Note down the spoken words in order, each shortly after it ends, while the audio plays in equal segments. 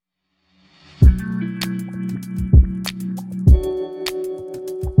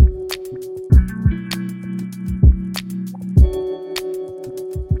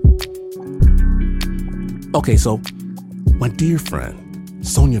Okay, so my dear friend,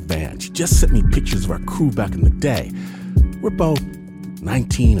 Sonia Van, she just sent me pictures of our crew back in the day. We're both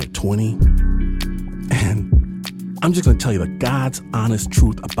 19 or 20. And I'm just going to tell you the God's honest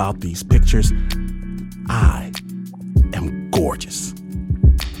truth about these pictures. I am gorgeous.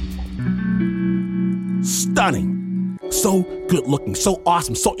 Stunning. So good looking, so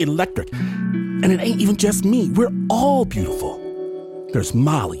awesome, so electric. And it ain't even just me. We're all beautiful. There's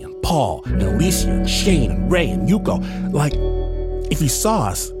Molly and Paul and Alicia and Shane and Ray and Yuko. Like, if you saw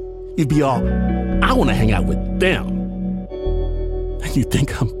us, you'd be all, I want to hang out with them. And you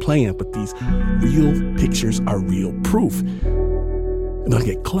think I'm playing, but these real pictures are real proof. And I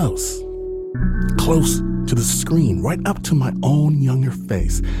get close to the screen, right up to my own younger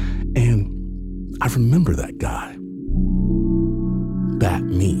face. And I remember that guy. That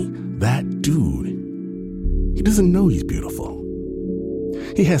me. That dude. He doesn't know he's beautiful.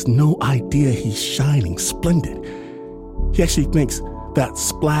 He has no idea he's shining, splendid. He actually thinks that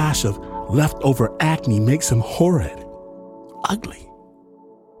splash of leftover acne makes him horrid, ugly.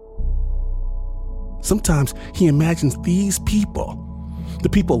 Sometimes he imagines these people, the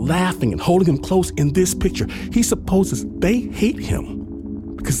people laughing and holding him close in this picture, he supposes they hate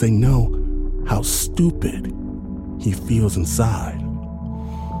him because they know how stupid he feels inside.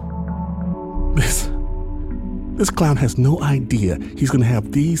 This clown has no idea he's going to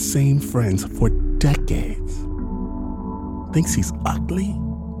have these same friends for decades. Thinks he's ugly,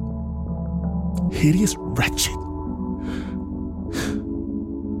 hideous, wretched.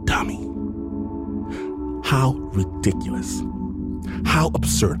 Dummy. How ridiculous. How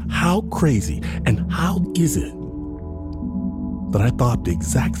absurd. How crazy. And how is it that I thought the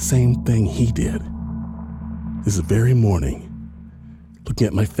exact same thing he did this very morning, looking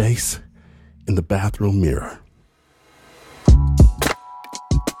at my face in the bathroom mirror?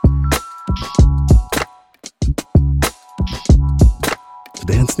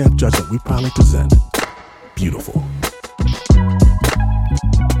 Today on Snap Judgment, we proudly present Beautiful.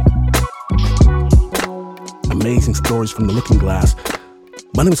 Amazing stories from the looking glass.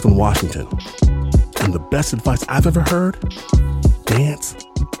 My name is Glenn Washington, and the best advice I've ever heard, dance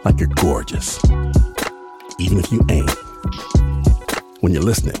like you're gorgeous, even if you ain't, when you're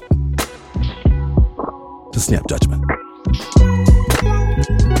listening to Snap Judgment.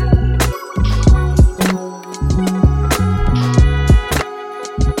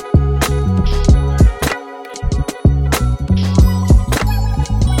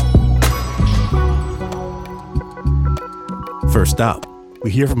 First up, we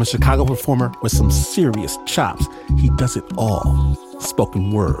hear from a Chicago performer with some serious chops. He does it all.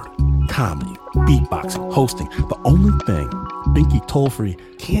 Spoken word, comedy, beatboxing, hosting. The only thing Binky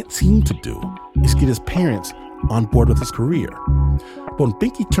Tollfree can't seem to do is get his parents on board with his career. But when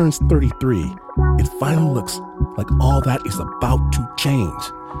Binky turns 33, it finally looks like all that is about to change.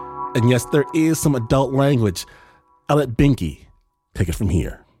 And yes, there is some adult language. I'll let Binky take it from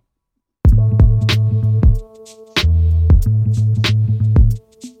here.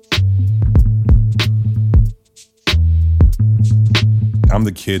 I'm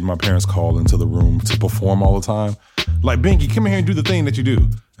the kid my parents call into the room to perform all the time. Like, Binky, come in here and do the thing that you do.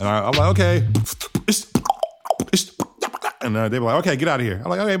 And I'm like, okay. And they were like, okay, get out of here. I'm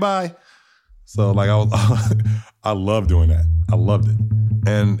like, okay, bye. So, like, I love doing that. I loved it.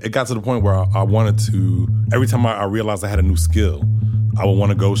 And it got to the point where I wanted to, every time I realized I had a new skill, I would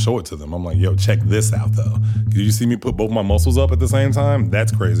want to go show it to them. I'm like, yo, check this out, though. Did you see me put both my muscles up at the same time?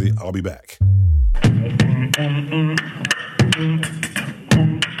 That's crazy. I'll be back.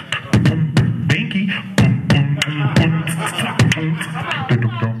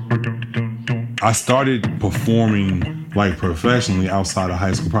 I started performing like professionally outside of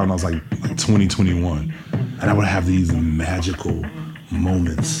high school probably when I was like 20, 21. And I would have these magical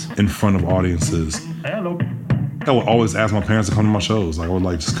moments in front of audiences. Hello. I would always ask my parents to come to my shows. Like, I would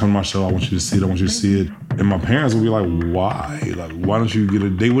like, just come to my show. I want you to see it. I want you to see it. And my parents would be like, why? Like, why don't you get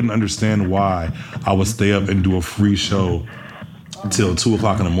it? They wouldn't understand why I would stay up and do a free show until 2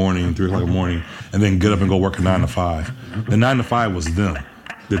 o'clock in the morning, 3 o'clock in the morning, and then get up and go work a 9 to 5. The 9 to 5 was them.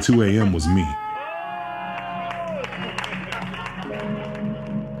 The 2 a.m. was me.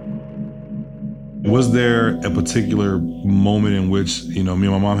 Was there a particular moment in which, you know, me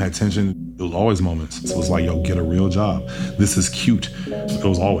and my mom had tension? It was always moments. So it was like, yo, get a real job. This is cute. It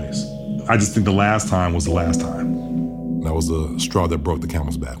was always. I just think the last time was the last time. That was the straw that broke the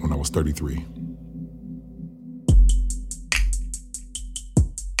camel's back when I was 33.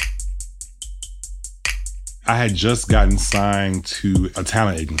 I had just gotten signed to a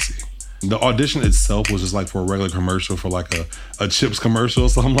talent agency. The audition itself was just like for a regular commercial, for like a Chips commercial or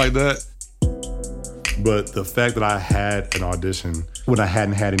something like that. But the fact that I had an audition when I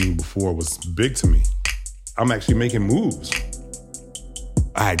hadn't had any before was big to me. I'm actually making moves.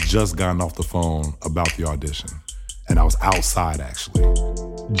 I had just gotten off the phone about the audition, and I was outside actually.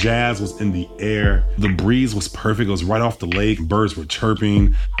 Jazz was in the air. The breeze was perfect. It was right off the lake. Birds were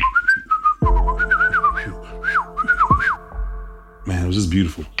chirping. Man, it was just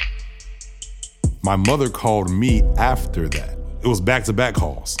beautiful. My mother called me after that. It was back-to-back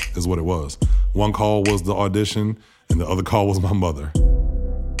calls, is what it was. One call was the audition, and the other call was my mother.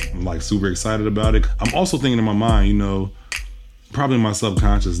 I'm like super excited about it. I'm also thinking in my mind, you know, probably in my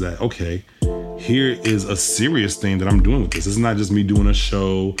subconscious that, okay, here is a serious thing that I'm doing with this. It's not just me doing a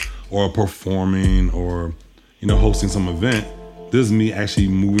show or performing or, you know, hosting some event. This is me actually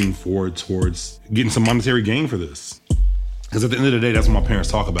moving forward towards getting some monetary gain for this. Because at the end of the day, that's what my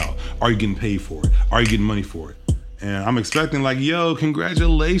parents talk about. Are you getting paid for it? Are you getting money for it? And I'm expecting like, yo,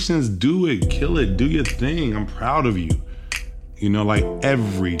 congratulations, do it, kill it, do your thing. I'm proud of you. You know, like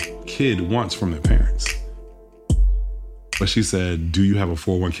every kid wants from their parents. But she said, do you have a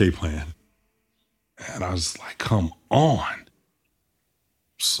 401k plan? And I was like, come on.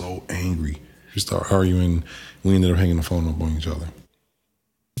 So angry. We start arguing. We ended up hanging the phone up on each other.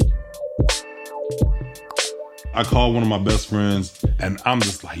 I called one of my best friends and I'm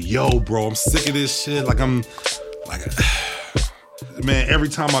just like, yo, bro, I'm sick of this shit. Like, I'm like, man, every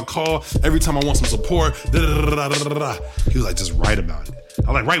time I call, every time I want some support, he was like, just write about it.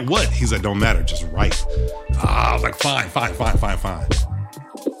 I was like, write what? He's like, don't matter, just write. I was like, fine.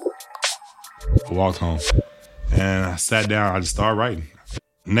 I walked home and I sat down, I just started writing.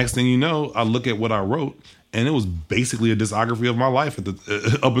 Next thing you know, I look at what I wrote and it was basically a discography of my life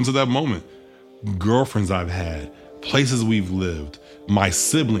up until that moment. Girlfriends I've had, places we've lived, my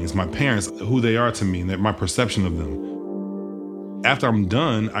siblings, my parents, who they are to me, and my perception of them. After I'm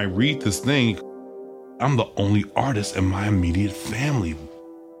done, I read this thing. I'm the only artist in my immediate family.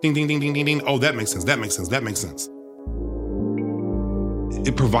 Ding, ding, ding, ding, ding, ding. Oh, that makes sense.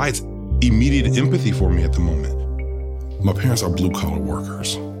 It provides immediate empathy for me at the moment. My parents are blue-collar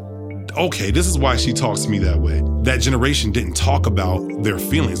workers. Okay, this is why she talks to me that way. That generation didn't talk about their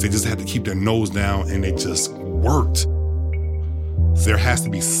feelings. They just had to keep their nose down and they just worked. There has to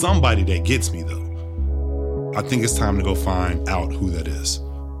be somebody that gets me though. I think it's time to go find out who that is.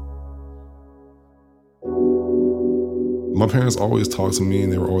 My parents always talked to me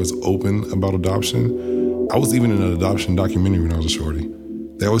and they were always open about adoption. I was even in an adoption documentary when I was a shorty.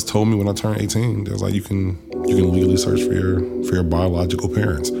 They always told me when I turned 18, they was like, you can legally search for your biological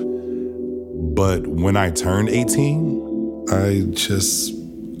parents. But when I turned 18, I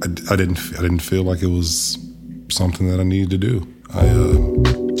didn't feel like it was something that I needed to do. I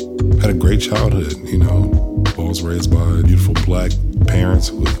had a great childhood, you know. I was raised by beautiful black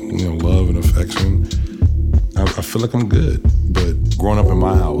parents with, you know, love and affection. I feel like I'm good. But growing up in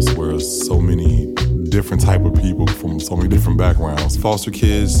my house where there's so many different type of people from so many different backgrounds, foster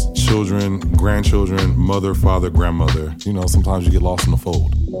kids, children, grandchildren, mother, father, grandmother, you know, sometimes you get lost in the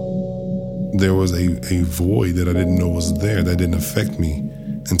fold. There was a void that I didn't know was there that didn't affect me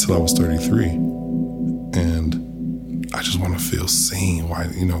until I was 33. And I just want to feel seen. Why,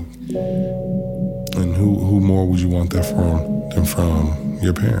 you know, and who more would you want that from than from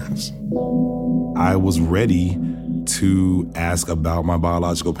your parents? I was ready to ask about my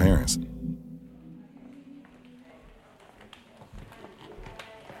biological parents.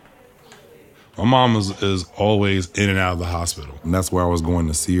 My mom is always in and out of the hospital. And that's where I was going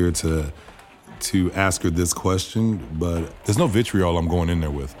to see her to ask her this question, but there's no vitriol I'm going in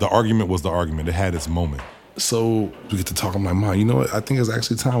there with. The argument was the argument. It had its moment. So we get to talk. I'm like, Mom, you know what? I think it's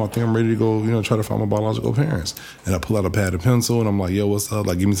actually time. I think I'm ready to go, you know, try to find my biological parents. And I pull out a pad and pencil and I'm like, yo, what's up?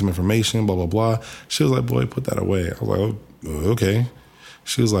 Like, give me some information, blah, blah, blah. She was like, boy, put that away. I was like, oh, okay.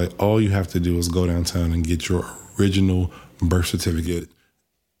 She was like, all you have to do is go downtown and get your original birth certificate.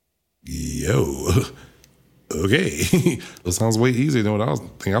 Yo, okay. It sounds way easier than what I was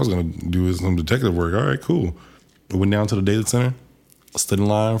thinking I was going to do is some detective work. All right, cool. I went down to the data center, stood in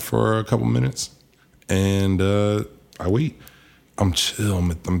line for a couple minutes, and I wait. I'm chill.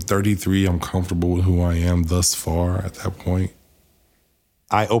 I'm 33. I'm comfortable with who I am thus far at that point.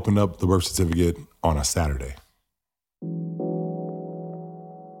 I opened up the birth certificate on a Saturday.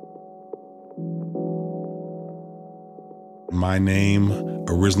 My name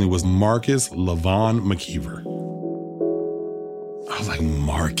originally was Marcus Levon McKeever. I was like,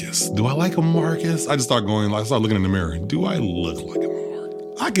 Marcus? Do I like a Marcus? I just started looking in the mirror. Do I look like a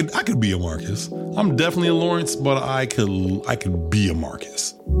Marcus? I could be a Marcus. I'm definitely a Lawrence, but I could be a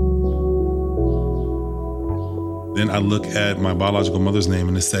Marcus. Then I look at my biological mother's name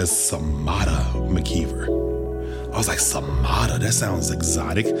and it says Samata McKeever. I was like, Samata, that sounds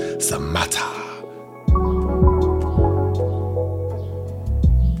exotic. Samata.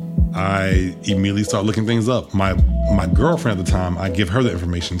 I immediately start looking things up. My girlfriend at the time, I give her the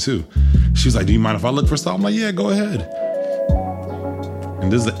information too. She was like, do you mind if I look for stuff? I'm like, yeah, go ahead.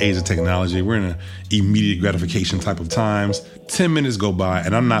 And this is the age of technology. We're in an immediate gratification type of times. 10 minutes go by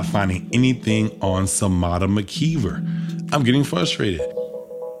and I'm not finding anything on Samata McKeever. I'm getting frustrated.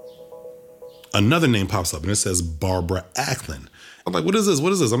 Another name pops up and it says Barbara Acklin. I'm like, what is this?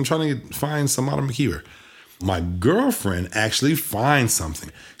 What is this? I'm trying to find Samata McKeever. My girlfriend actually finds something.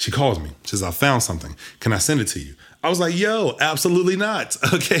 She calls me. She says, I found something. Can I send it to you? I was like, yo, absolutely not.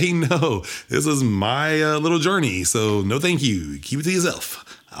 Okay, no. This is my little journey. So no, thank you. Keep it to yourself.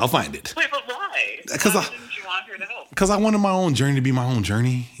 I'll find it. Wait, but why? Because why didn't you want her to help? Because I wanted my own journey to be my own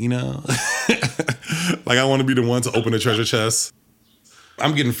journey, you know? Like I want to be the one to open the treasure chest.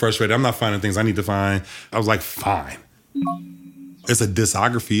 I'm getting frustrated. I'm not finding things I need to find. I was like, fine. It's a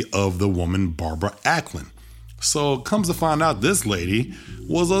discography of the woman Barbara Acklin. So comes to find out this lady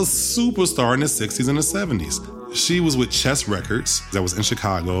was a superstar in the 60s and the 70s. She was with Chess Records that was in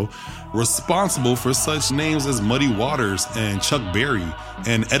Chicago, responsible for such names as Muddy Waters and Chuck Berry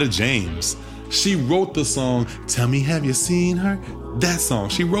and Etta James. She wrote the song, Tell Me Have You Seen Her? That song,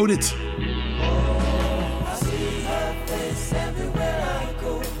 she wrote it. I see her face everywhere I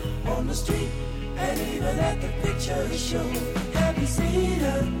go, on the street and even at the picture show. Have you seen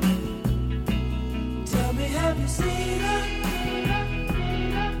her? Tell me, have you seen her?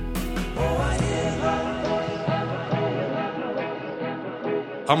 Oh, I hear her.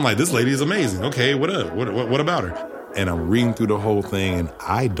 I'm like, this lady is amazing. Okay, what up? What about her? And I'm reading through the whole thing and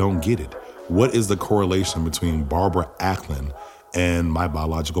I don't get it. What is the correlation between Barbara Acklin and my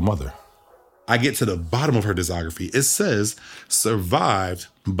biological mother? I get to the bottom of her discography. It says survived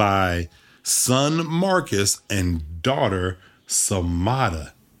by son Marcus and daughter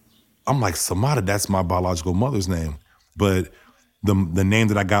Samata. I'm like, Samata, that's my biological mother's name. But the name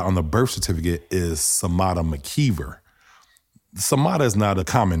that I got on the birth certificate is Samata McKeever. Samata is not a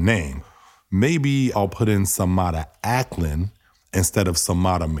common name. Maybe I'll put in Samata Acklin instead of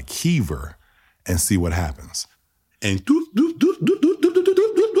Samata McKeever and see what happens. And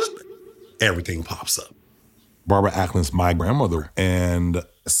everything pops up. Barbara Acklin's my grandmother, and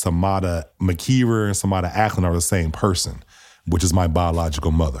Samata McKeever and Samata Acklin are the same person, which is my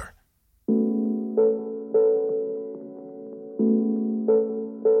biological mother.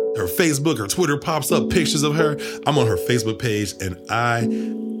 Her Facebook, her Twitter pops up, pictures of her. I'm on her Facebook page and I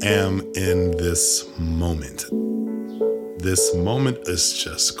am in this moment. This moment is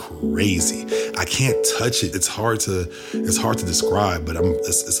just crazy. I can't touch it. It's hard to describe, but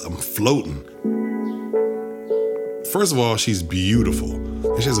I'm floating. First of all, she's beautiful.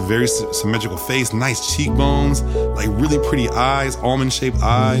 She has a very symmetrical face, nice cheekbones, like really pretty eyes, almond-shaped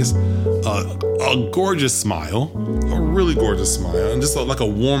eyes, a gorgeous smile, a really gorgeous smile, and just like a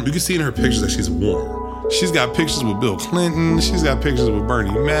warm, you can see in her pictures that she's warm. She's got pictures with Bill Clinton, she's got pictures with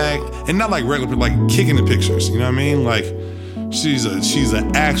Bernie Mac, and not like regular, like kicking the pictures, you know what I mean? Like, she's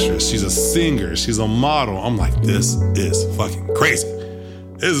an actress, she's a singer, she's a model. I'm like, this is fucking crazy.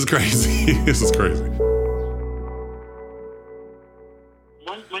 This is crazy. This is crazy.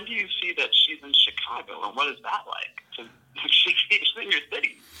 When do you see that she's in Chicago, and what is that like? She's in your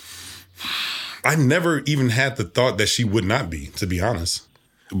city. I never even had the thought that she would not be, to be honest.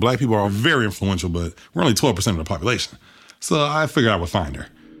 Black people are very influential, but we're only 12% of the population. So I figured I would find her.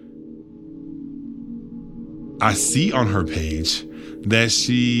 I see on her page that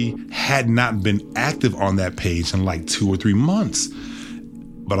she had not been active on that page in like 2 or 3 months.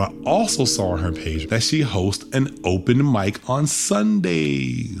 But I also saw on her page that she hosts an open mic on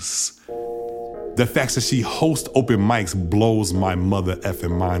Sundays. The fact that she hosts open mics blows my mother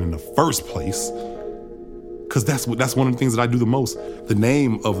effing mind in the first place. Because that's one of the things that I do the most. The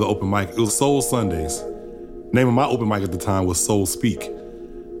name of the open mic, it was Soul Sundays. Name of my open mic at the time was Soul Speak.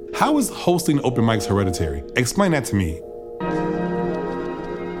 How is hosting open mics hereditary? Explain that to me.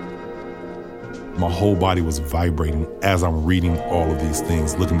 My whole body was vibrating as I'm reading all of these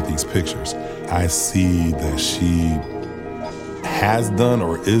things, looking at these pictures. I see that she has done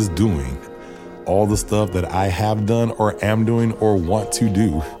or is doing all the stuff that I have done or am doing or want to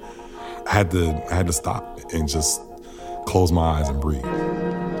do. I had to stop and just close my eyes and breathe.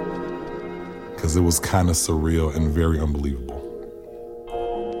 Because it was kind of surreal and very unbelievable.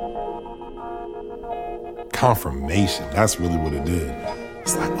 Confirmation, that's really what it did.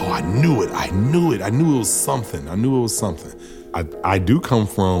 It's like, oh, I knew it. I knew it was something. I do come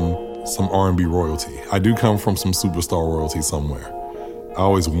from some R&B royalty. I do come from some superstar royalty somewhere. I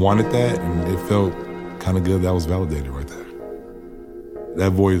always wanted that, and it felt kind of good that was validated right there.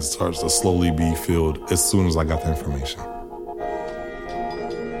 That void starts to slowly be filled as soon as I got the information.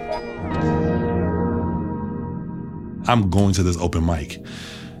 I'm going to this open mic.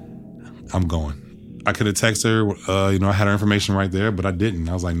 I'm going. I could have texted her, I had her information right there, but I didn't.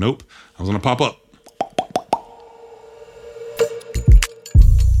 I was like, nope, I was going to pop up.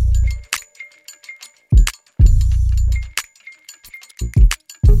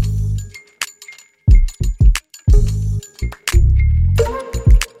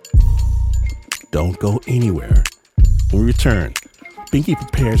 Don't go anywhere. When we return, Binky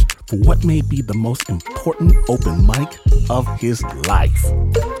prepares for what may be the most important open mic of his life.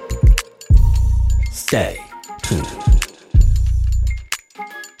 Stay tuned.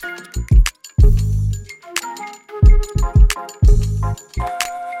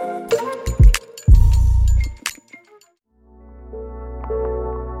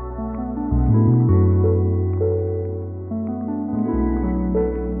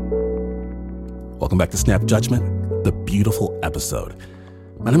 Welcome back to Snap Judgment, the beautiful episode.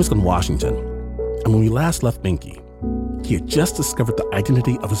 My name is Glenn Washington, and when we last left Binky, he had just discovered the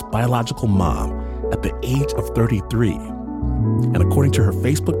identity of his biological mom at the age of 33. And according to her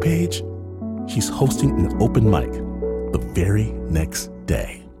Facebook page, she's hosting an open mic the very next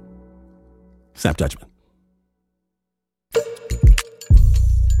day. Snap Judgment.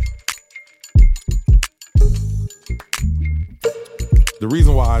 The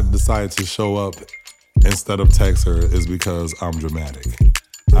reason why I decided to show up instead of text her is because I'm dramatic.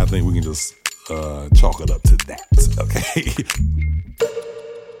 I think we can just chalk it up to that, okay?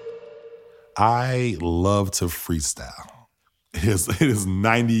 I love to freestyle. It is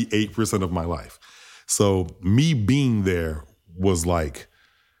 98% of my life. So me being there was like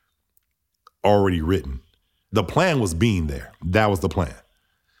already written. The plan was being there. That was the plan.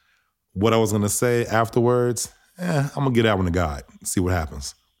 What I was going to say afterwards, I'm going to get out with the God, see what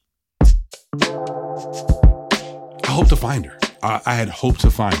happens. I hope to find her. I had hoped to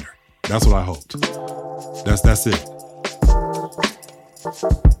find her. That's what I hoped. That's it.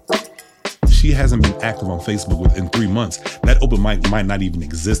 She hasn't been active on Facebook within 3 months. That open mic might not even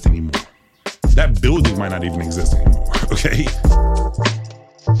exist anymore. That building might not even exist anymore, okay?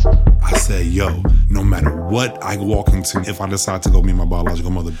 I said, yo, no matter what I walk into, if I decide to go meet my biological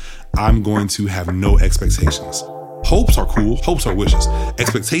mother, I'm going to have no expectations. Hopes are cool. Hopes are wishes.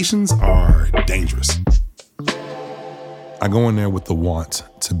 Expectations are dangerous. I go in there with the want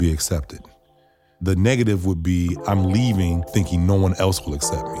to be accepted. The negative would be I'm leaving thinking no one else will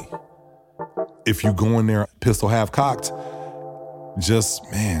accept me. If you go in there pistol half cocked, just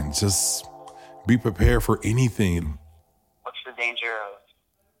be prepared for anything. What's the danger of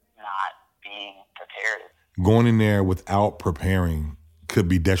not being prepared? Going in there without preparing could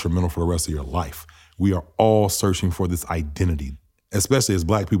be detrimental for the rest of your life. We are all searching for this identity, especially as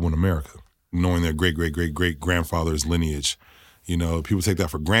Black people in America, knowing their great-great-great-great-grandfather's lineage. You know, people take that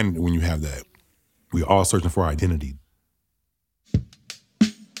for granted when you have that. We are all searching for identity.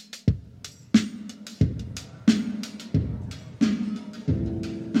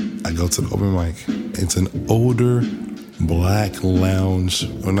 I go to the open mic. It's an older Black lounge.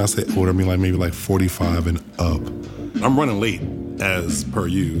 When I say older, I mean maybe 45 and up. I'm running late as per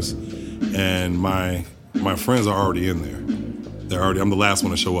use, and my friends are already in there. I'm the last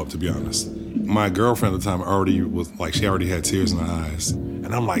one to show up, to be honest. My girlfriend at the time she already had tears in her eyes.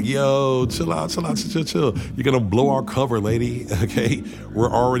 And I'm like, yo, chill out. You're gonna blow our cover, lady, okay?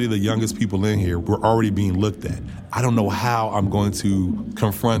 We're already the youngest people in here. We're already being looked at. I don't know how I'm going to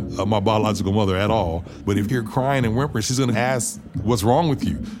confront my biological mother at all, but if you're crying and whimpering, she's gonna ask, what's wrong with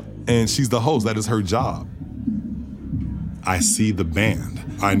you? And she's the host, that is her job. I see the band.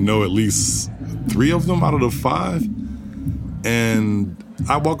 I know at least 3 of them out of the 5. And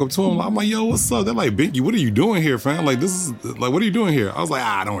I walk up to them, I'm like, yo, what's up? They're like, Binky, what are you doing here, fam? Like, what are you doing here? I was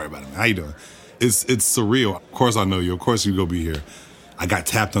like, don't worry about it, man. How you doing? It's surreal. Of course I know you. Of course you go be here. I got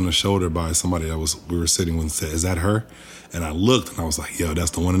tapped on the shoulder by somebody we were sitting with and said, is that her? And I looked and I was like, yo, that's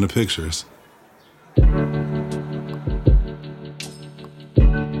the one in the pictures.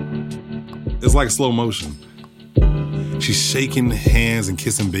 It's like slow motion. She's shaking hands and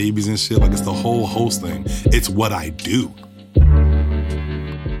kissing babies and shit like it's the whole host thing. It's what I do.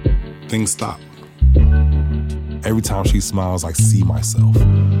 Things stop. Every time she smiles, I see myself.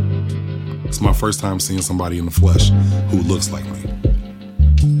 It's my first time seeing somebody in the flesh who looks like me.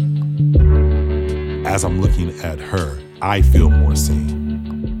 As I'm looking at her, I feel more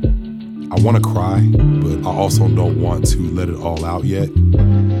seen. I want to cry, but I also don't want to let it all out yet.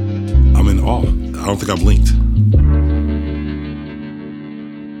 awe. I don't think I blinked.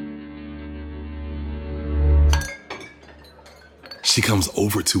 She comes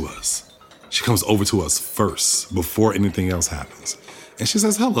over to us. She comes over to us first, before anything else happens. And she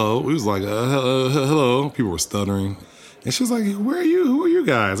says, hello. We was like, hello. People were stuttering. And she was like, where are you? Who are you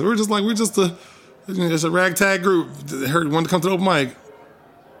guys? We're just a ragtag group. Heard wanted to come to the open mic.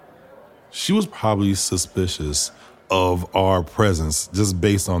 She was probably suspicious of our presence just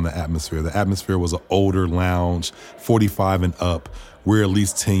based on the atmosphere. The atmosphere was an older lounge, 45 and up. We're at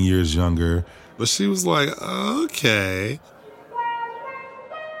least 10 years younger. But she was like, okay.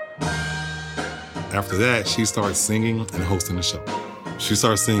 After that, she starts singing and hosting the show. She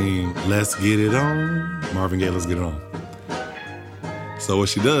starts singing, Let's Get It On. Marvin Gaye, Let's Get It On. So what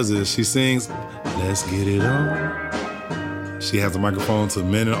she does is she sings, Let's Get It On. She has a microphone to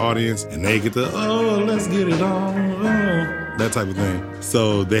men in the audience, and they get the, oh, let's get it on, oh, that type of thing.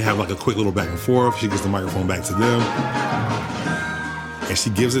 So they have like a quick little back and forth. She gives the microphone back to them, and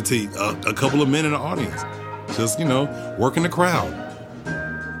she gives it to a couple of men in the audience, just, working the crowd.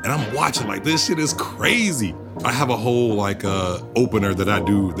 And I'm watching like, this shit is crazy. I have a whole opener that I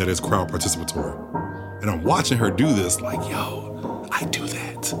do that is crowd participatory. And I'm watching her do this like, yo, I do that.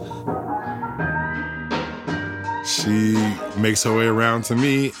 She makes her way around to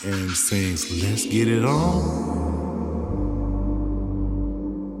me and sings, Let's Get It On.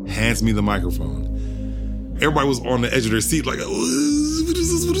 Hands me the microphone. Everybody was on the edge of their seat like, what is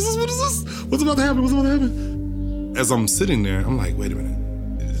this? What is this? What is this? What's about to happen? What's about to happen? As I'm sitting there, I'm like, wait a minute.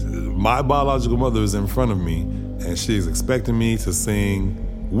 My biological mother is in front of me, and she's expecting me to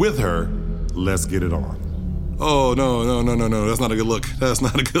sing with her, Let's Get It On. Oh, no. That's not a good look. That's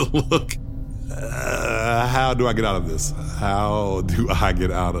not a good look. How do I get out of this? How do I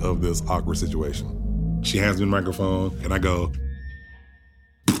get out of this awkward situation? She hands me the microphone, and I go,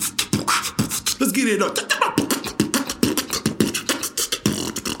 let's get it on.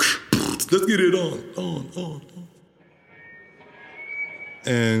 Let's get it on.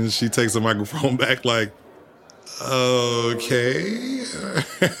 And she takes the microphone back like, okay.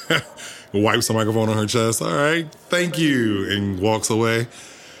 Wipes the microphone on her chest. All right, thank you. And walks away.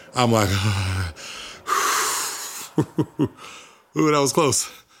 I'm like, ooh, that was close.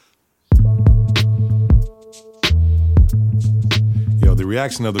 The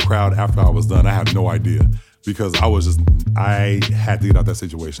reaction of the crowd after I was done, I had no idea. Because I had to get out that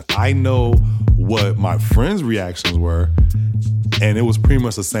situation. I know what my friends' reactions were, and it was pretty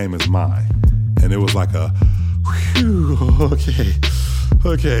much the same as mine. And it was like a, whew,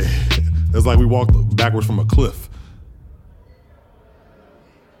 okay. It's like we walked backwards from a cliff.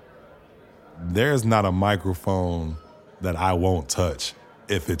 There's not a microphone that I won't touch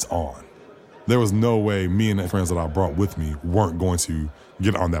if it's on. There was no way me and the friends that I brought with me weren't going to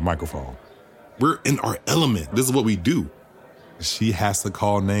get on that microphone. We're in our element. This is what we do. She has to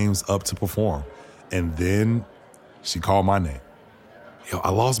call names up to perform. And then she called my name. I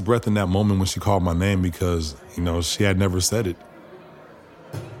lost breath in that moment when she called my name because, she had never said it.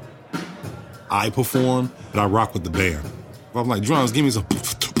 I perform, but I rock with the band. I'm like, drums, give me some.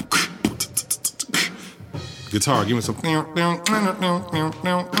 Guitar, give me some. And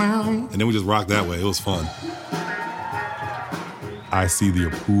then we just rock that way. It was fun. I see the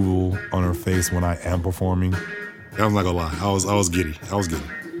approval on her face when I am performing. I'm not gonna lie, I was giddy.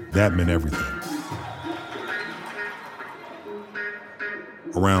 That meant everything.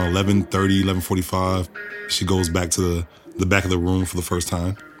 Around 11:30, 11:45, she goes back to the back of the room for the first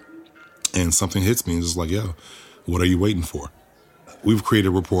time. And something hits me and just like, yo, what are you waiting for? We've created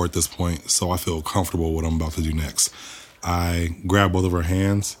a rapport at this point, so I feel comfortable with what I'm about to do next. I grab both of her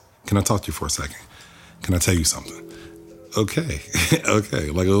hands. Can I talk to you for a second? Can I tell you something? Okay.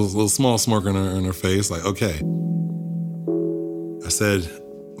 Like a little small smirk in her face, like, okay. I said,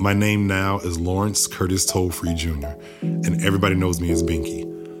 my name now is Lawrence Curtis Tollfree Jr., and everybody knows me as Binky.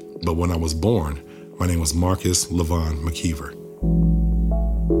 But when I was born, my name was Marcus Levon McKeever.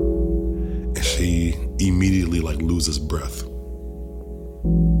 And she immediately loses breath.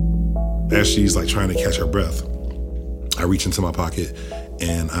 As she's trying to catch her breath, I reach into my pocket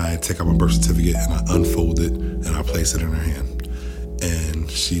and I take out my birth certificate and I unfold it and I place it in her hand. And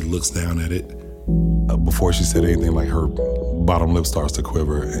she looks down at it. Before she said anything, her bottom lip starts to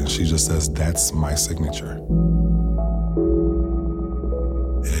quiver and she just says, that's my signature.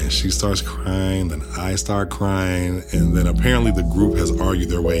 And she starts crying, then I start crying, and then apparently the group has argued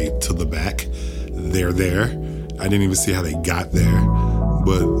their way to the back. They're there. I didn't even see how they got there.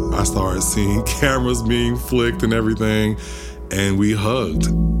 But I started seeing cameras being flicked and everything, and we hugged.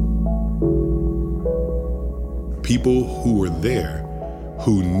 People who were there,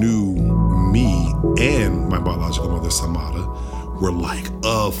 who knew me and my biological mother, Samada, were like,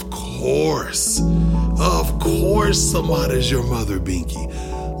 of course, Samada's your mother, Binky.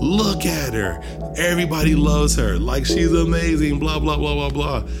 Look at her. Everybody loves her. Like, she's amazing, blah, blah, blah, blah,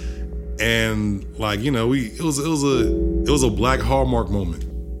 blah. And like, you know, it was a Black Hallmark moment.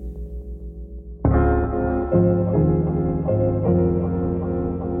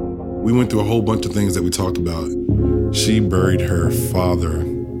 We went through a whole bunch of things that we talked about. She buried her father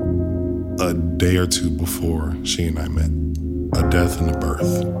a day or two before she and I met. A death and a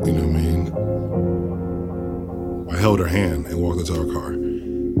birth, you know what I mean? I held her hand and walked into our car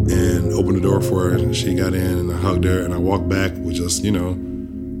and opened the door for her, and she got in and I hugged her, and I walked back with just, you know,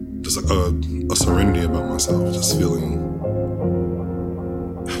 just like a serenity about myself, just feeling,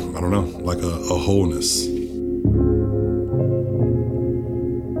 I don't know, like a wholeness.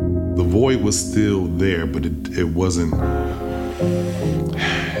 The void was still there, but it wasn't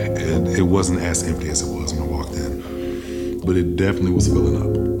as empty as it was when I walked in. But it definitely was filling up.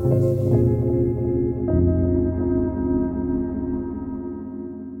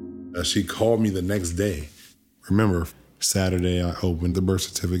 As she called me the next day, remember, Saturday I opened the birth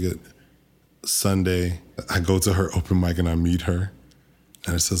certificate. Sunday, I go to her open mic and I meet her,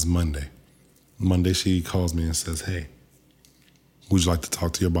 and it says Monday. Monday she calls me and says, hey, would you like to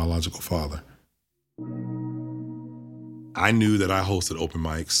talk to your biological father? I knew that I hosted open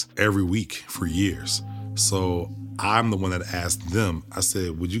mics every week for years. So I'm the one that asked them. I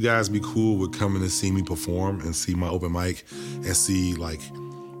said, would you guys be cool with coming to see me perform and see my open mic and see like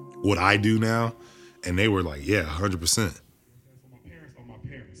what I do now? And they were like, yeah, 100%. My parents are my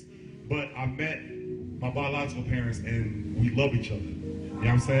parents. But I met my biological parents and we love each other. You know what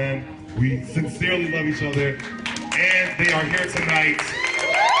I'm saying? We sincerely love each other. And they are here tonight.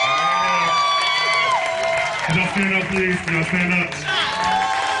 Can y'all stand up, please? Can y'all stand up?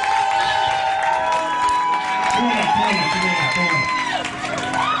 Come on.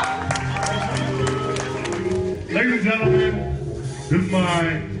 Ladies and gentlemen, this is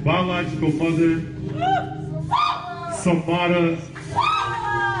my biological mother, Samada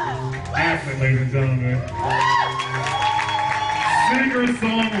Ackman, ladies and gentlemen. Singer,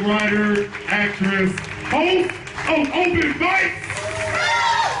 songwriter, actress, host of Open Mics,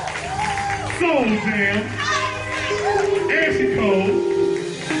 Soul Jam, and she cold.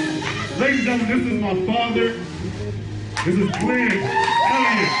 Ladies and gentlemen, this is my father. This is Glenn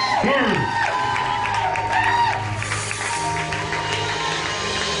Elliott Bird.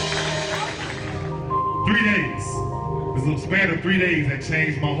 This is a span of 3 days that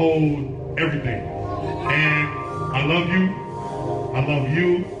changed my whole everything. And I love you.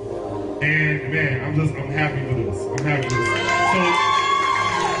 And man, I'm happy for this. I'm happy for this. So,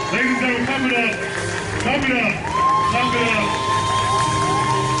 ladies and gentlemen, clap it up. Clap it up. Clap it up.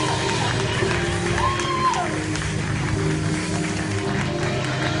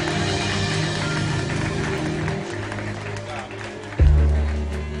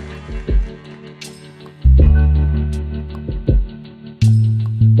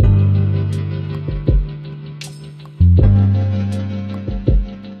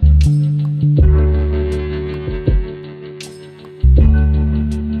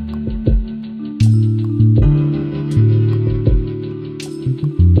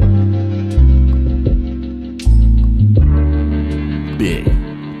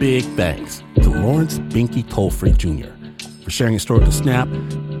 Big thanks to Lawrence Binky Tolfree Jr. for sharing his story with Snap.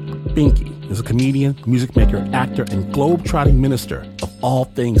 Binky is a comedian, music maker, actor, and globe-trotting minister of all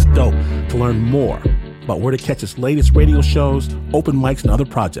things dope. To learn more about where to catch his latest radio shows, open mics, and other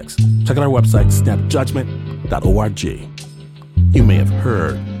projects, check out our website, snapjudgment.org. You may have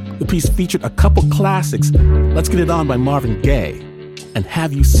heard the piece featured a couple classics, Let's Get It On by Marvin Gaye and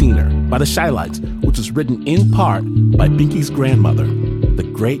Have You Seen Her by the Shylights, which was written in part by Binky's grandmother, the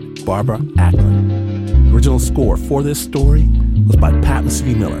great Barbara Ackman. The original score for this story was by Pat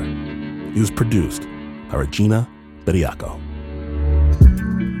Mesiti-Miller. It was produced by Regina Bediaco.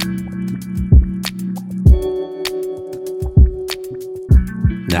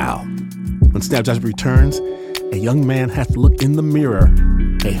 Now, when Snap Judgment returns, a young man has to look in the mirror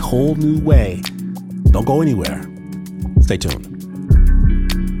a whole new way. Don't go anywhere. Stay tuned.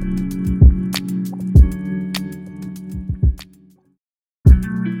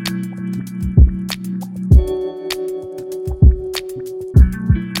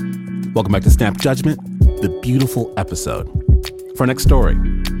 Welcome back to Snap Judgment, the beautiful episode. For our next story,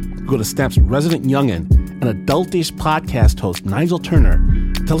 we go to Snap's resident youngin' and adultish podcast host, Nigel Turner,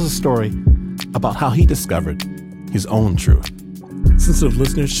 tells us a story about how he discovered his own truth. Sensitive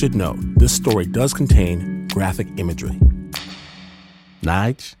listeners should know this story does contain graphic imagery.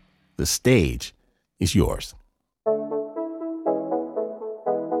 Nige, the stage is yours.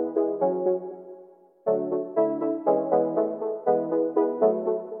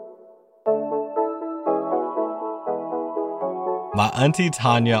 My auntie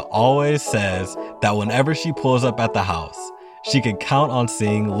Tanya always says that whenever she pulls up at the house, she can count on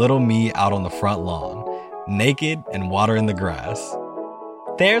seeing little me out on the front lawn, naked and watering the grass.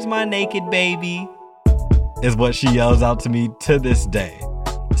 "There's my naked baby," is what she yells out to me to this day,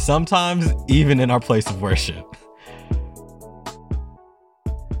 sometimes even in our place of worship.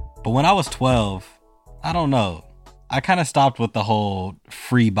 But when I was 12, I don't know, I kind of stopped with the whole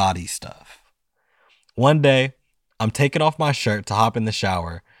free body stuff. One day, I'm taking off my shirt to hop in the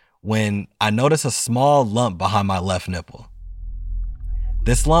shower when I notice a small lump behind my left nipple.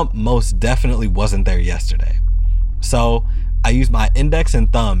 This lump most definitely wasn't there yesterday. So I use my index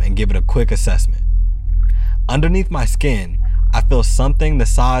and thumb and give it a quick assessment. Underneath my skin, I feel something the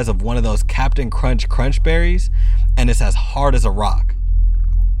size of one of those Captain Crunch berries, and it's as hard as a rock.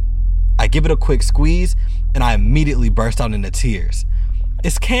 I give it a quick squeeze and I immediately burst out into tears.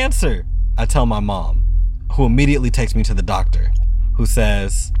 "It's cancer," I tell my mom, who immediately takes me to the doctor, who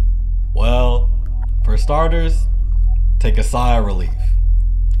says, "Well, for starters, take a sigh of relief.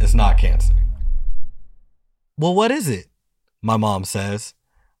 It's not cancer." "Well, what is it?" my mom says.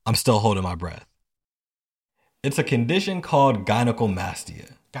 I'm still holding my breath. "It's a condition called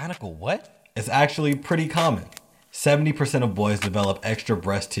gynecomastia." Gyneco what? It's actually pretty common. 70% of boys develop extra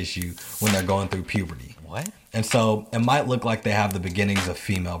breast tissue when they're going through puberty. What? And so it might look like they have the beginnings of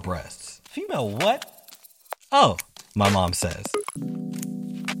female breasts. Female what? "Oh," my mom says.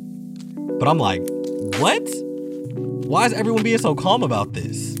 But I'm like, what? Why is everyone being so calm about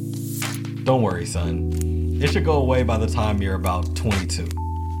this? "Don't worry, son. It should go away by the time you're about 22.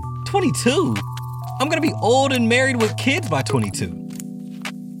 22? I'm gonna be old and married with kids by 22.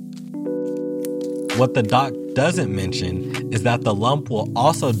 What the doc doesn't mention is that the lump will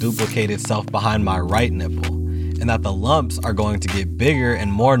also duplicate itself behind my right nipple, and that the lumps are going to get bigger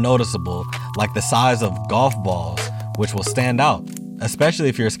and more noticeable, like the size of golf balls, which will stand out, especially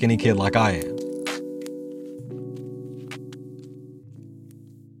if you're a skinny kid like I am.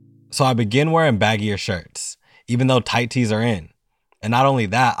 So I begin wearing baggier shirts, even though tight tees are in. And not only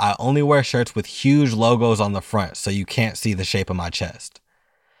that, I only wear shirts with huge logos on the front so you can't see the shape of my chest.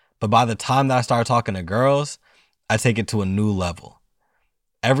 But by the time that I start talking to girls, I take it to a new level.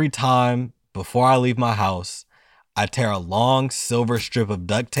 Every time before I leave my house, I tear a long silver strip of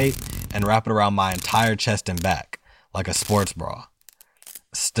duct tape and wrap it around my entire chest and back, like a sports bra.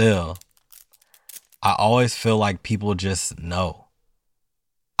 Still, I always feel like people just know.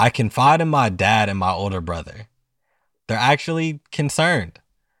 I confide in my dad and my older brother. They're actually concerned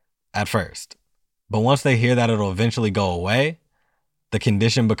at first, but once they hear that it'll eventually go away, the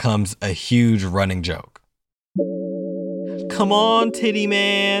condition becomes a huge running joke. "Come on, titty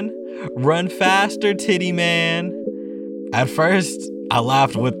man. Run faster, titty man." At first, I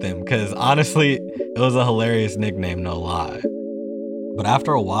laughed with them because honestly, it was a hilarious nickname, no lie. But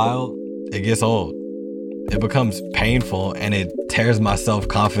after a while, it gets old. It becomes painful and it tears my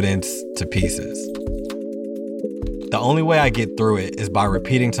self-confidence to pieces. The only way I get through it is by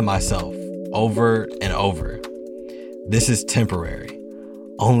repeating to myself over and over, this is temporary,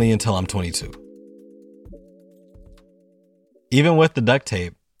 only until I'm 22. Even with the duct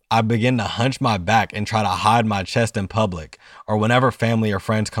tape, I begin to hunch my back and try to hide my chest in public or whenever family or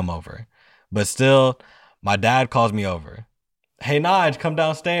friends come over. But still, my dad calls me over. "Hey, Nige, come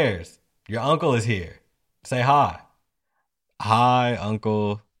downstairs. Your uncle is here. Say hi." "Hi,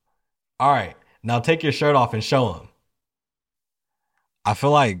 uncle." "All right, now take your shirt off and show him." I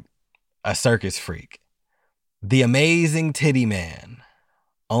feel like a circus freak. The amazing titty man.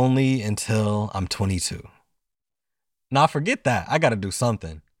 Only until I'm 22. Now forget that. I gotta do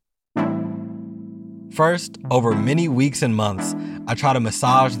something. First, over many weeks and months, I try to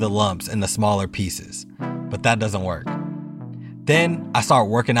massage the lumps in the smaller pieces, but that doesn't work. Then I start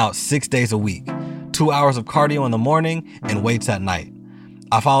working out 6 days a week, 2 hours of cardio in the morning and weights at night.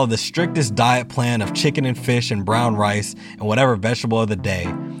 I follow the strictest diet plan of chicken and fish and brown rice and whatever vegetable of the day,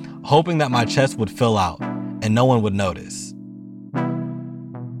 hoping that my chest would fill out and no one would notice.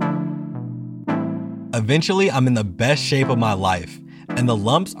 Eventually, I'm in the best shape of my life, and the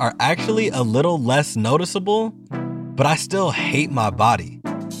lumps are actually a little less noticeable, but I still hate my body.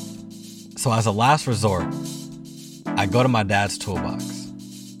 So as a last resort, I go to my dad's toolbox.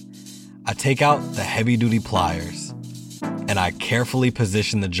 I take out the heavy-duty pliers, and I carefully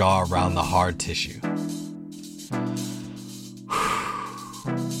position the jaw around the hard tissue.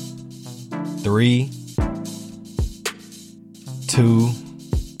 3, 2,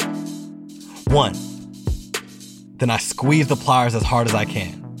 1. Then I squeeze the pliers as hard as I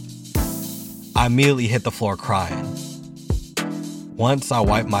can. I immediately hit the floor crying. Once I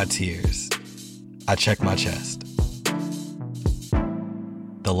wipe my tears, I check my chest.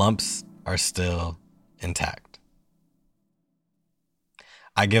 The lumps are still intact.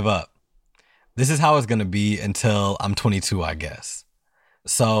 I give up. This is how it's going to be until I'm 22, I guess.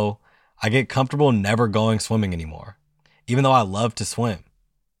 So I get comfortable never going swimming anymore, even though I love to swim.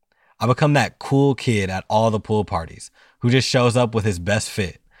 I become that cool kid at all the pool parties who just shows up with his best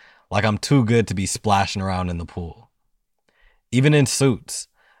fit, like I'm too good to be splashing around in the pool. Even in suits,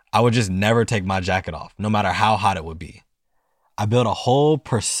 I would just never take my jacket off, no matter how hot it would be. I built a whole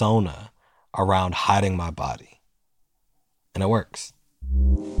persona around hiding my body. And it works.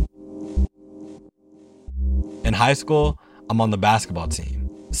 In high school, I'm on the basketball team.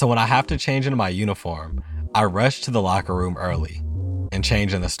 So when I have to change into my uniform, I rush to the locker room early and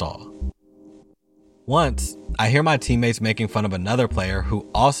change in the stall. Once, I hear my teammates making fun of another player who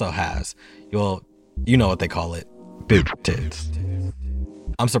also has, well, you know what they call it, big tits.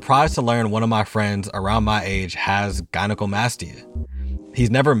 I'm surprised to learn one of my friends around my age has gynecomastia.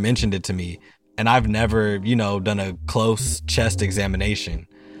 He's never mentioned it to me, and I've never, done a close chest examination.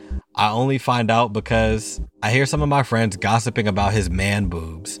 I only find out because I hear some of my friends gossiping about his man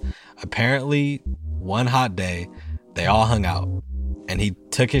boobs. Apparently, one hot day, they all hung out, and he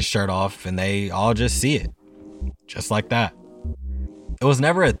took his shirt off, and they all just see it. Just like that. It was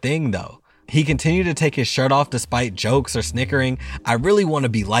never a thing, though. He continued to take his shirt off despite jokes or snickering. I really want to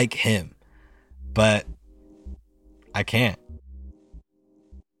be like him, but I can't.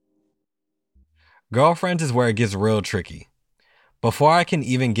 Girlfriends is where it gets real tricky. Before I can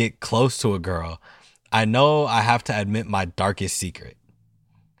even get close to a girl, I know I have to admit my darkest secret.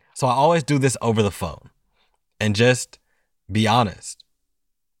 So I always do this over the phone and just be honest.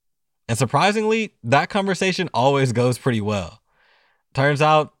 And surprisingly, that conversation always goes pretty well. Turns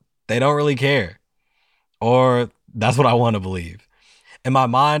out they don't really care. Or that's what I want to believe. In my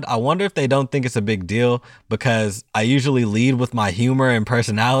mind, I wonder if they don't think it's a big deal because I usually lead with my humor and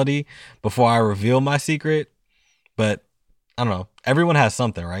personality before I reveal my secret. But I don't know. Everyone has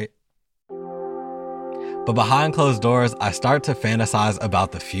something, right? But behind closed doors, I start to fantasize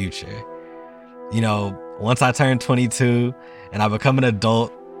about the future. Once I turn 22 and I become an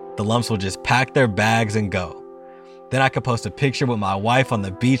adult, the lumps will just pack their bags and go. Then I could post a picture with my wife on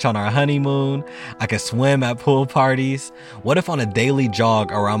the beach on our honeymoon. I could swim at pool parties. What if on a daily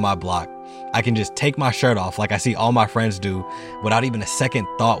jog around my block, I can just take my shirt off like I see all my friends do without even a second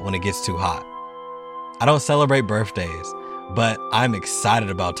thought when it gets too hot? I don't celebrate birthdays, but I'm excited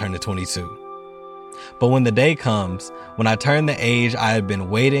about turning 22. But when the day comes, when I turn the age I had been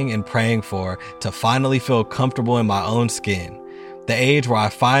waiting and praying for to finally feel comfortable in my own skin, the age where I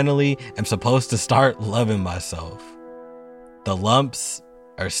finally am supposed to start loving myself, the lumps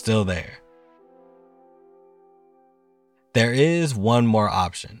are still there. There is one more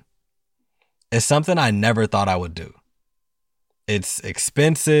option. It's something I never thought I would do. It's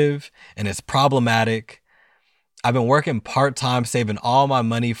expensive and it's problematic. I've been working part-time saving all my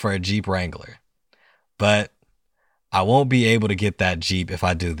money for a Jeep Wrangler. But I won't be able to get that Jeep if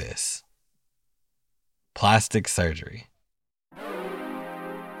I do this. Plastic surgery.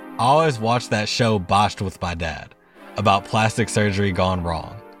 I always watched that show Botched with my dad about plastic surgery gone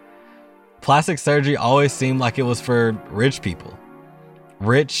wrong. Plastic surgery always seemed like it was for rich people.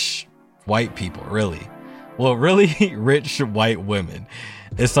 Rich white people, really. Well, really rich white women.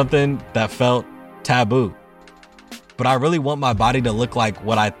 It's something that felt taboo. But I really want my body to look like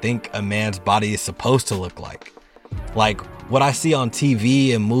what I think a man's body is supposed to look like. Like what I see on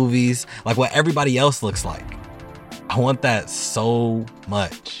TV and movies, like what everybody else looks like. I want that so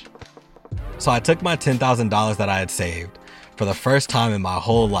much. So I took my $10,000 that I had saved for the first time in my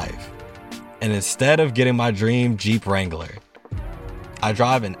whole life. And instead of getting my dream Jeep Wrangler, I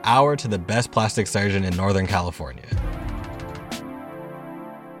drive an hour to the best plastic surgeon in Northern California.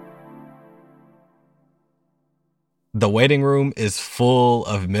 The waiting room is full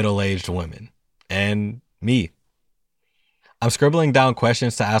of middle-aged women. And me. I'm scribbling down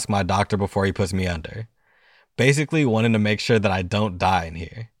questions to ask my doctor before he puts me under. Basically wanting to make sure that I don't die in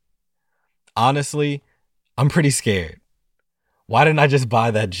here. Honestly, I'm pretty scared. Why didn't I just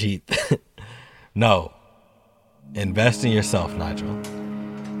buy that Jeep? No. Invest in yourself, Nigel.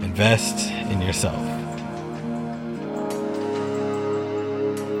 Invest in yourself.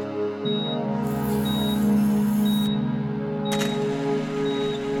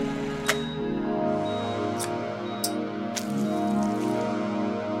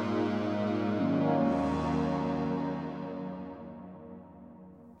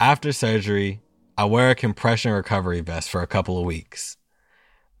 After surgery, I wear a compression recovery vest for a couple of weeks.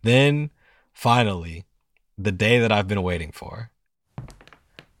 Then, finally, the day that I've been waiting for.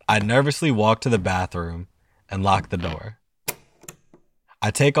 I nervously walk to the bathroom and lock the door. I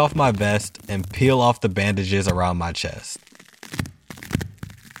take off my vest and peel off the bandages around my chest.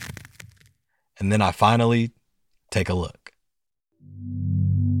 And then I finally take a look.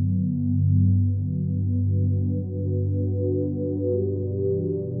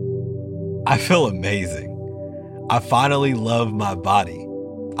 I feel amazing. I finally love my body.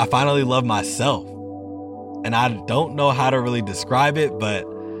 I finally love myself. And I don't know how to really describe it, but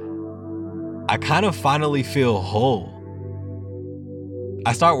I kind of finally feel whole.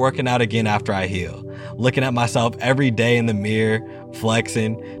 I start working out again after I heal, looking at myself every day in the mirror,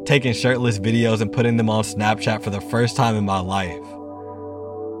 flexing, taking shirtless videos and putting them on Snapchat for the first time in my life.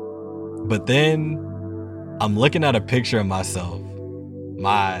 But then I'm looking at a picture of myself,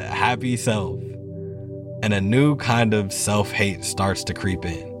 my happy self, and a new kind of self-hate starts to creep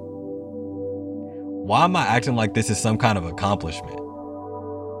in. Why am I acting like this is some kind of accomplishment?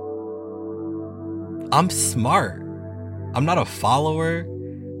 I'm smart. I'm not a follower,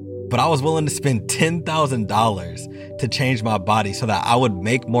 but I was willing to spend $10,000 to change my body so that I would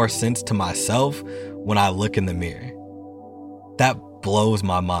make more sense to myself when I look in the mirror. That blows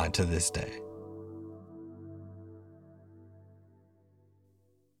my mind to this day.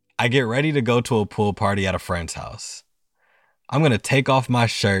 I get ready to go to a pool party at a friend's house. I'm going to take off my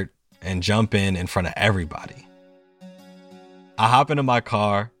shirt and jump in front of everybody. I hop into my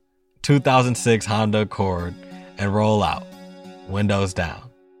car, 2006 Honda Accord, and roll out, windows down.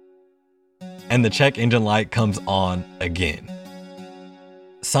 And the check engine light comes on again.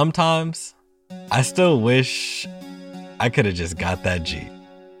 Sometimes, I still wish I could have just got that Jeep.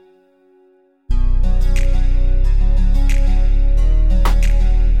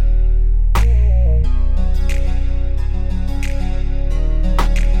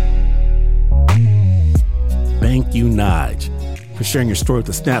 Thank you, Nige, for sharing your story with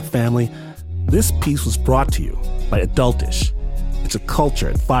the Snap family. This piece was brought to you by Adultish. It's a culture,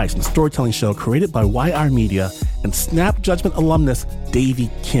 advice, and storytelling show created by YR Media and Snap Judgment alumnus Davey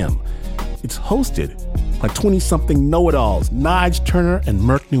Kim. It's hosted by 20-something know-it-alls Nige Turner and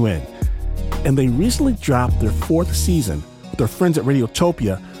Merk Nguyen. And they recently dropped their 4th season with their friends at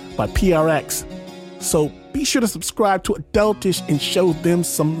Radiotopia by PRX. So be sure to subscribe to Adultish and show them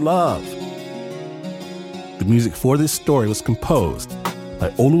some love. The music for this story was composed by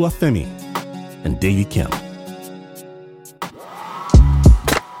Oluwafemi and Davey Kim.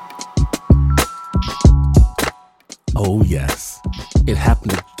 Oh yes, it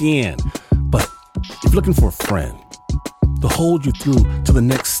happened again. But if you're looking for a friend to hold you through to the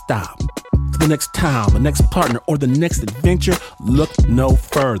next stop, to the next town, the next partner, or the next adventure, look no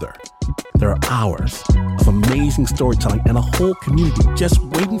further. There are hours of amazing storytelling and a whole community just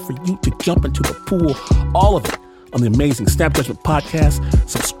waiting for you to jump into the pool. All of it on the amazing Snap Judgment podcast.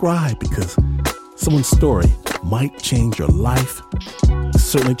 Subscribe because someone's story might change your life. It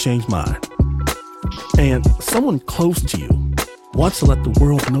certainly changed mine. And someone close to you wants to let the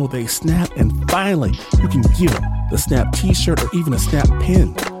world know they Snap, and finally you can give them the Snap t-shirt or even a Snap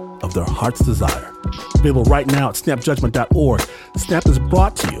pin of their heart's desire. Available right now at snapjudgment.org. Snap is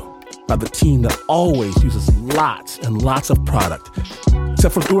brought to you by the team that always uses lots and lots of product.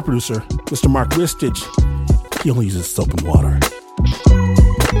 Except for the Uber producer, Mr. Mark Ristich. He only uses soap and water.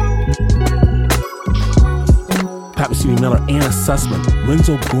 Pat Mesiti-Miller, Anna Sussman,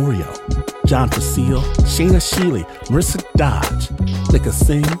 Renzo Gorio, John Facile, Shayna Shealy, Marissa Dodge, Nika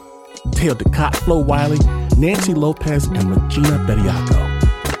Singh, Teo Ducat, Flo Wiley, Nancy Lopez, and Regina Bediaco.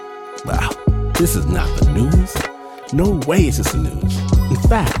 Wow, this is not the news. No way is this the news. In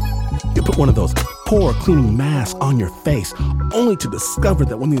fact, you put one of those pore cleaning masks on your face only to discover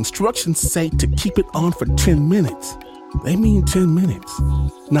that when the instructions say to keep it on for 10 minutes, they mean 10 minutes,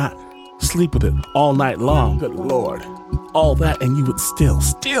 not sleep with it all night long. Good Lord. All that and you would still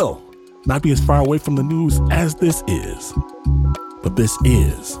not be as far away from the news as this is. But this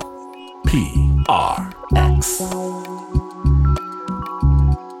is PRX.